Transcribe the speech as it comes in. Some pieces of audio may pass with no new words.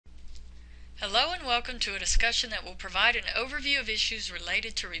Hello and welcome to a discussion that will provide an overview of issues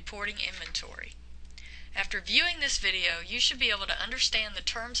related to reporting inventory. After viewing this video, you should be able to understand the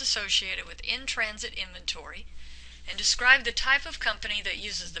terms associated with in-transit inventory and describe the type of company that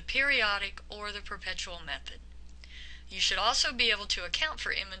uses the periodic or the perpetual method. You should also be able to account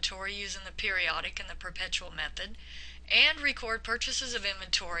for inventory using the periodic and the perpetual method and record purchases of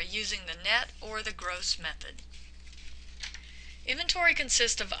inventory using the net or the gross method. Inventory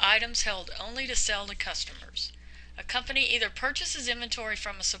consists of items held only to sell to customers. A company either purchases inventory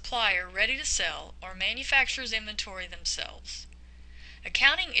from a supplier ready to sell or manufactures inventory themselves.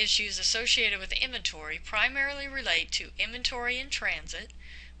 Accounting issues associated with inventory primarily relate to inventory in transit,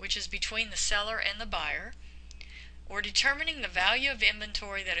 which is between the seller and the buyer, or determining the value of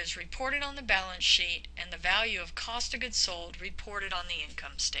inventory that is reported on the balance sheet and the value of cost of goods sold reported on the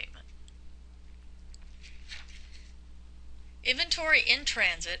income statement. Inventory in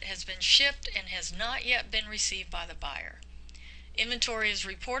transit has been shipped and has not yet been received by the buyer. Inventory is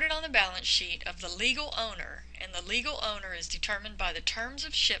reported on the balance sheet of the legal owner, and the legal owner is determined by the terms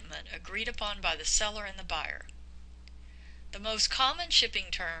of shipment agreed upon by the seller and the buyer. The most common shipping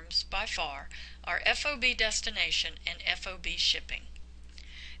terms, by far, are FOB destination and FOB shipping.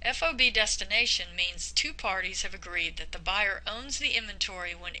 FOB destination means two parties have agreed that the buyer owns the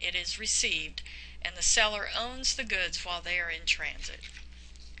inventory when it is received and the seller owns the goods while they are in transit.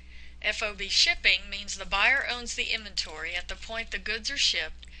 FOB shipping means the buyer owns the inventory at the point the goods are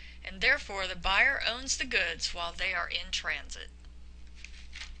shipped, and therefore the buyer owns the goods while they are in transit.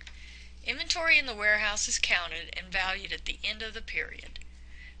 Inventory in the warehouse is counted and valued at the end of the period.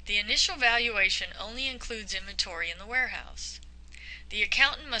 The initial valuation only includes inventory in the warehouse. The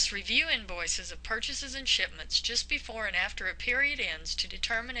accountant must review invoices of purchases and shipments just before and after a period ends to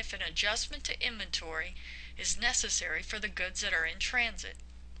determine if an adjustment to inventory is necessary for the goods that are in transit.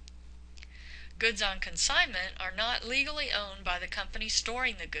 Goods on consignment are not legally owned by the company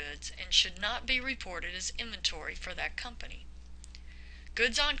storing the goods and should not be reported as inventory for that company.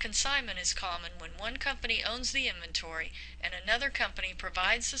 Goods on consignment is common when one company owns the inventory and another company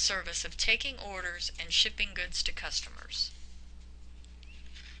provides the service of taking orders and shipping goods to customers.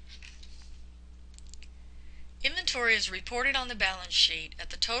 Inventory is reported on the balance sheet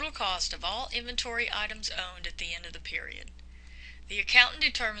at the total cost of all inventory items owned at the end of the period. The accountant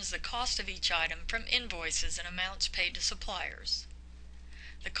determines the cost of each item from invoices and amounts paid to suppliers.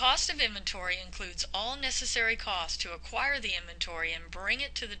 The cost of inventory includes all necessary costs to acquire the inventory and bring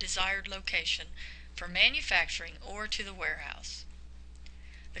it to the desired location for manufacturing or to the warehouse.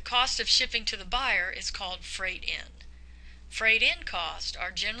 The cost of shipping to the buyer is called freight in. Freight in costs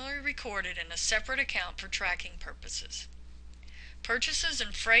are generally recorded in a separate account for tracking purposes. Purchases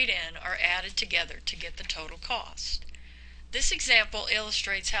and freight in are added together to get the total cost. This example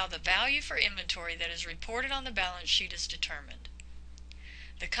illustrates how the value for inventory that is reported on the balance sheet is determined.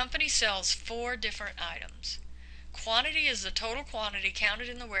 The company sells 4 different items. Quantity is the total quantity counted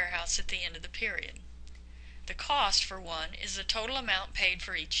in the warehouse at the end of the period. The cost for one is the total amount paid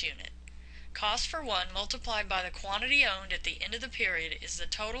for each unit. Cost for one multiplied by the quantity owned at the end of the period is the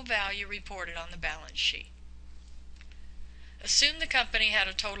total value reported on the balance sheet. Assume the company had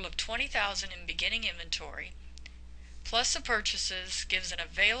a total of $20,000 in beginning inventory, plus the purchases gives an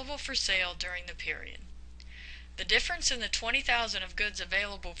available for sale during the period. The difference in the $20,000 of goods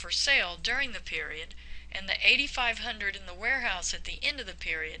available for sale during the period and the $8,500 in the warehouse at the end of the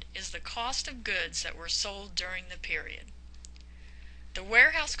period is the cost of goods that were sold during the period. The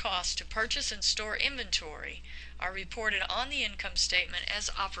warehouse costs to purchase and store inventory are reported on the income statement as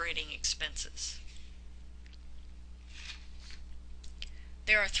operating expenses.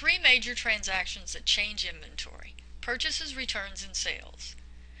 There are 3 major transactions that change inventory: purchases, returns, and sales.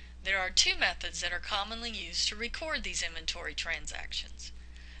 There are 2 methods that are commonly used to record these inventory transactions.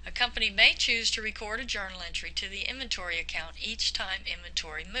 A company may choose to record a journal entry to the inventory account each time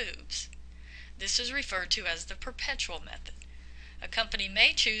inventory moves. This is referred to as the perpetual method. A company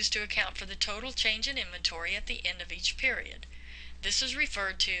may choose to account for the total change in inventory at the end of each period. This is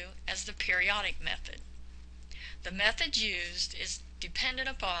referred to as the periodic method. The method used is dependent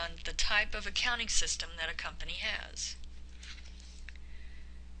upon the type of accounting system that a company has.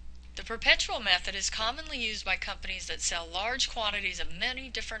 The perpetual method is commonly used by companies that sell large quantities of many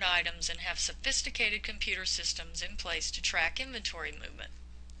different items and have sophisticated computer systems in place to track inventory movement.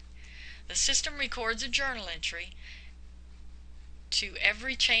 The system records a journal entry to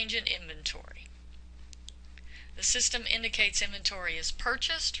every change in inventory. The system indicates inventory is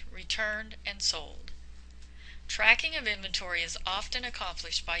purchased, returned, and sold. Tracking of inventory is often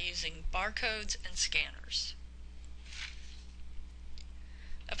accomplished by using barcodes and scanners.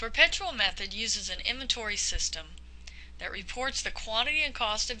 A perpetual method uses an inventory system that reports the quantity and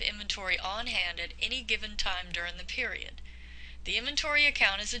cost of inventory on hand at any given time during the period. The inventory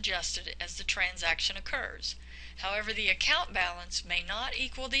account is adjusted as the transaction occurs. However, the account balance may not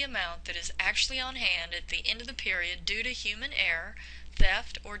equal the amount that is actually on hand at the end of the period due to human error,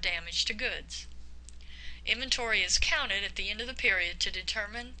 theft, or damage to goods. Inventory is counted at the end of the period to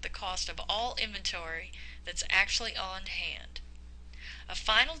determine the cost of all inventory that's actually on hand. A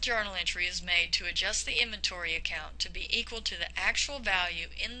final journal entry is made to adjust the inventory account to be equal to the actual value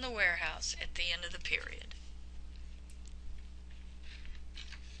in the warehouse at the end of the period.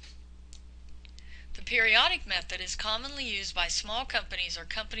 The periodic method is commonly used by small companies or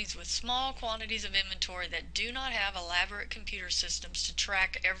companies with small quantities of inventory that do not have elaborate computer systems to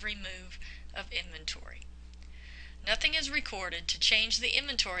track every move of inventory. Nothing is recorded to change the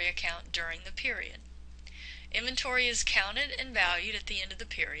inventory account during the period. Inventory is counted and valued at the end of the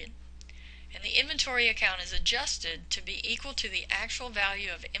period, and the inventory account is adjusted to be equal to the actual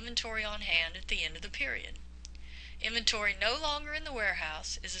value of inventory on hand at the end of the period. Inventory no longer in the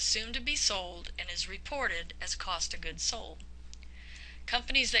warehouse is assumed to be sold and is reported as cost of goods sold.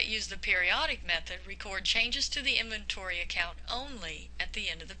 Companies that use the periodic method record changes to the inventory account only at the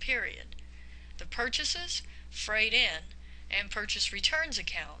end of the period. The purchases, freight in, and purchase returns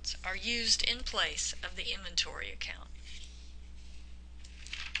accounts are used in place of the inventory account.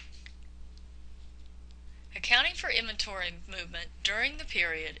 Accounting for inventory movement during the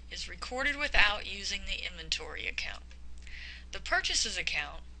period is recorded without using the inventory account. The purchases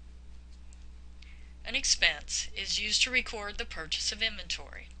account, an expense, is used to record the purchase of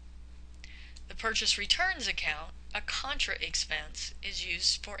inventory. The purchase returns account, a contra expense, is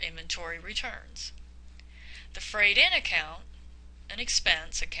used for inventory returns. The freight in account, an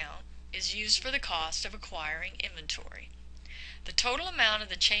expense account, is used for the cost of acquiring inventory. The total amount of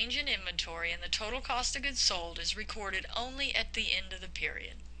the change in inventory and the total cost of goods sold is recorded only at the end of the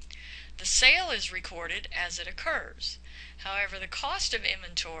period. The sale is recorded as it occurs. However, the cost of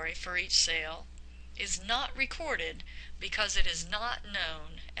inventory for each sale is not recorded because it is not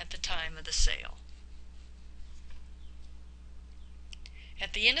known at the time of the sale.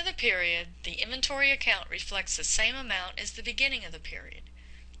 At the end of the period, the inventory account reflects the same amount as the beginning of the period.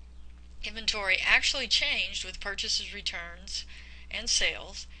 Inventory actually changed with purchases, returns, and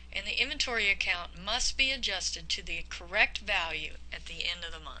sales, and the inventory account must be adjusted to the correct value at the end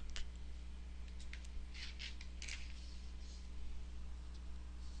of the month.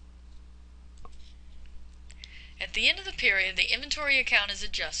 At the end of the period, the inventory account is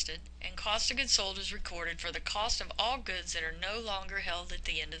adjusted, and cost of goods sold is recorded for the cost of all goods that are no longer held at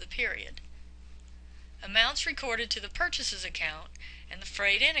the end of the period. Amounts recorded to the purchases account and the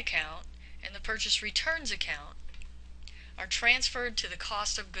freight in account and the purchase returns account are transferred to the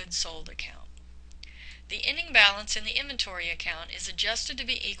cost of goods sold account. The ending balance in the inventory account is adjusted to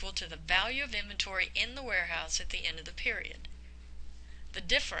be equal to the value of inventory in the warehouse at the end of the period. The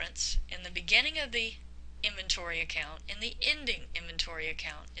difference in the beginning of the inventory account and the ending inventory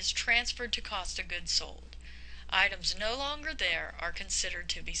account is transferred to cost of goods sold. Items no longer there are considered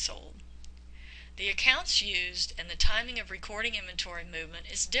to be sold. The accounts used and the timing of recording inventory movement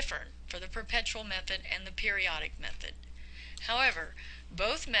is different for the perpetual method and the periodic method. However,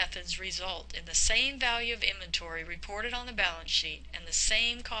 both methods result in the same value of inventory reported on the balance sheet and the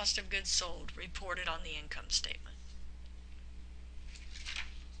same cost of goods sold reported on the income statement.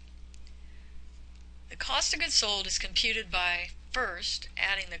 The cost of goods sold is computed by, first,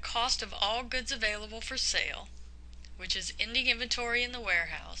 adding the cost of all goods available for sale, which is ending inventory in the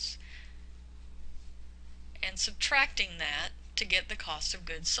warehouse, and subtracting that to get the cost of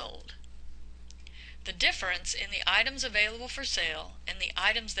goods sold. The difference in the items available for sale and the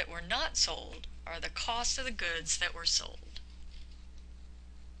items that were not sold are the cost of the goods that were sold.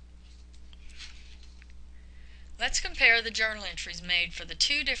 Let's compare the journal entries made for the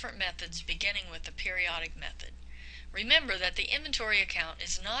two different methods beginning with the periodic method. Remember that the inventory account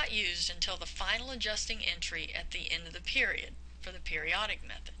is not used until the final adjusting entry at the end of the period for the periodic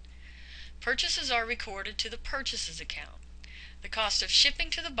method. Purchases are recorded to the purchases account. The cost of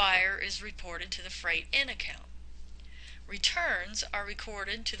shipping to the buyer is reported to the freight in account. Returns are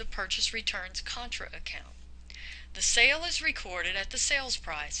recorded to the purchase returns contra account. The sale is recorded at the sales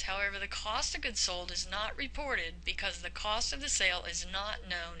price. However, the cost of goods sold is not reported because the cost of the sale is not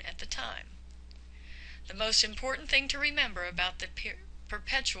known at the time. The most important thing to remember about the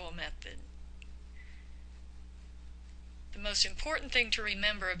perpetual method The most important thing to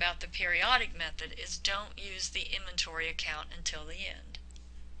remember about the periodic method is don't use the inventory account until the end.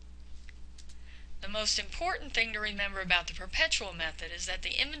 The most important thing to remember about the perpetual method is that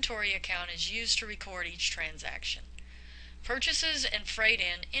the inventory account is used to record each transaction. Purchases and freight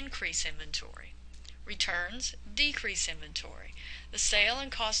in increase inventory. Returns decrease inventory. The sale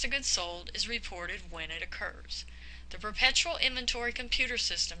and cost of goods sold is reported when it occurs. The perpetual inventory computer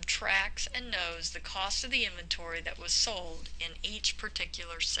system tracks and knows the cost of the inventory that was sold in each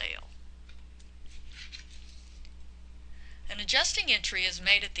particular sale. An adjusting entry is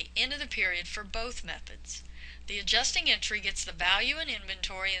made at the end of the period for both methods. The adjusting entry gets the value in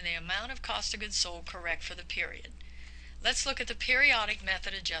inventory and the amount of cost of goods sold correct for the period. Let's look at the periodic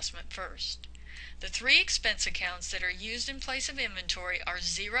method adjustment first. The three expense accounts that are used in place of inventory are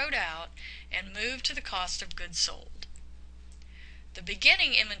zeroed out and moved to the cost of goods sold. The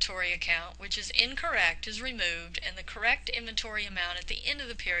beginning inventory account, which is incorrect, is removed, and the correct inventory amount at the end of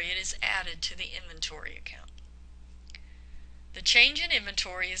the period is added to the inventory account. The change in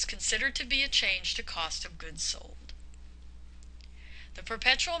inventory is considered to be a change to cost of goods sold. The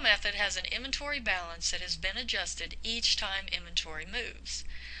perpetual method has an inventory balance that has been adjusted each time inventory moves.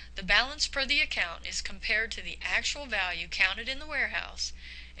 The balance per the account is compared to the actual value counted in the warehouse,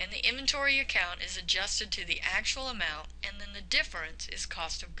 and the inventory account is adjusted to the actual amount, and then the difference is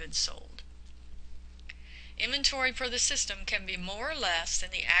cost of goods sold. Inventory per the system can be more or less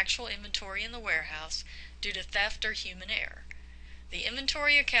than the actual inventory in the warehouse due to theft or human error. The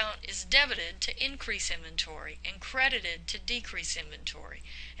inventory account is debited to increase inventory and credited to decrease inventory,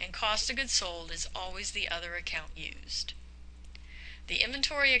 and cost of goods sold is always the other account used. The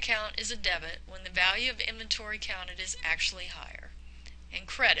inventory account is a debit when the value of inventory counted is actually higher, and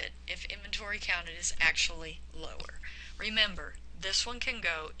credit if inventory counted is actually lower. Remember, this one can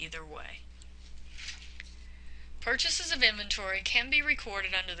go either way. Purchases of inventory can be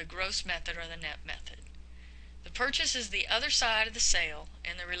recorded under the gross method or the net method. The purchase is the other side of the sale,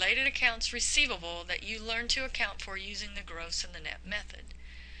 and the related accounts receivable that you learn to account for using the gross and the net method.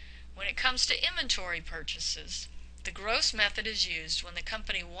 When it comes to inventory purchases, the gross method is used when the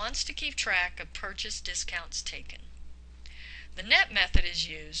company wants to keep track of purchase discounts taken. The net method is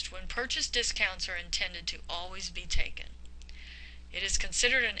used when purchase discounts are intended to always be taken. It is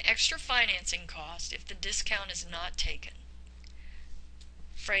considered an extra financing cost if the discount is not taken.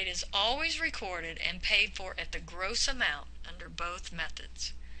 Freight is always recorded and paid for at the gross amount under both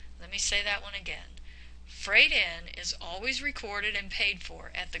methods. Let me say that one again. Freight in is always recorded and paid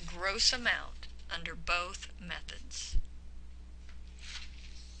for at the gross amount under both methods.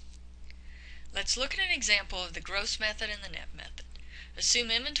 Let's look at an example of the gross method and the net method.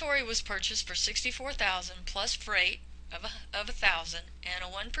 Assume inventory was purchased for $64,000 plus freight of $1,000, and a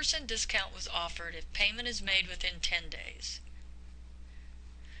 1% discount was offered if payment is made within 10 days.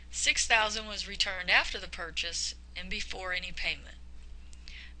 $6,000 was returned after the purchase and before any payment.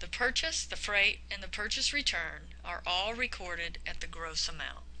 The purchase, the freight, and the purchase return are all recorded at the gross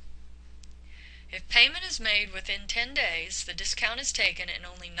amount. If payment is made within 10 days, the discount is taken and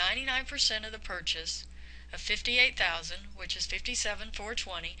only 99% of the purchase of $58,000, which is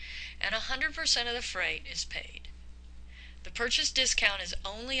 $57,420, and 100% of the freight is paid. The purchase discount is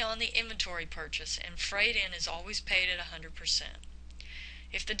only on the inventory purchase, and freight in is always paid at 100%.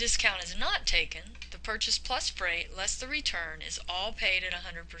 If the discount is not taken, the purchase plus freight less the return is all paid at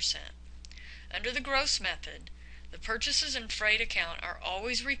 100%. Under the gross method, the purchases and freight account are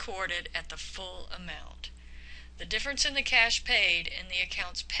always recorded at the full amount. The difference in the cash paid and the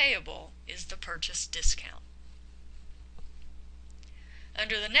accounts payable is the purchase discount.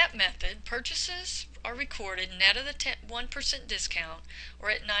 Under the net method, purchases are recorded net of the 1% discount or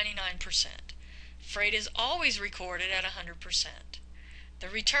at 99%. Freight is always recorded at 100%. The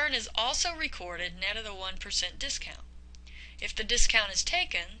return is also recorded net of the 1% discount. If the discount is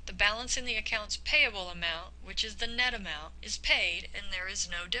taken, the balance in the accounts payable amount, which is the net amount, is paid and there is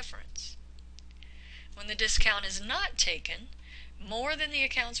no difference. When the discount is not taken, more than the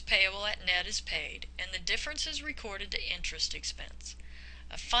accounts payable at net is paid, and the difference is recorded to interest expense,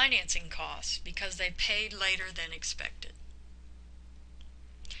 a financing cost because they paid later than expected.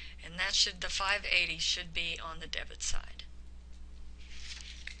 And the 580 should be on the debit side.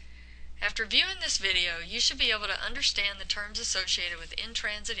 After viewing this video, you should be able to understand the terms associated with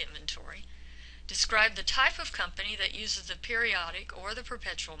in-transit inventory, describe the type of company that uses the periodic or the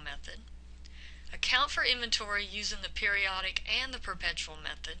perpetual method, account for inventory using the periodic and the perpetual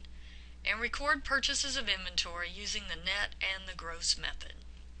method, and record purchases of inventory using the net and the gross method.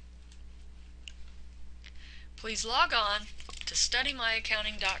 Please log on to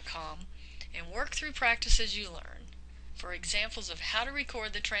studymyaccounting.com and work through practices you learn for examples of how to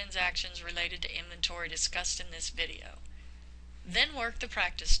record the transactions related to inventory discussed in this video. Then work the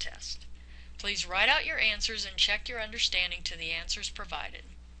practice test. Please write out your answers and check your understanding to the answers provided.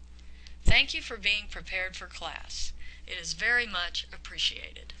 Thank you for being prepared for class. It is very much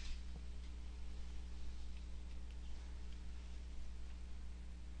appreciated.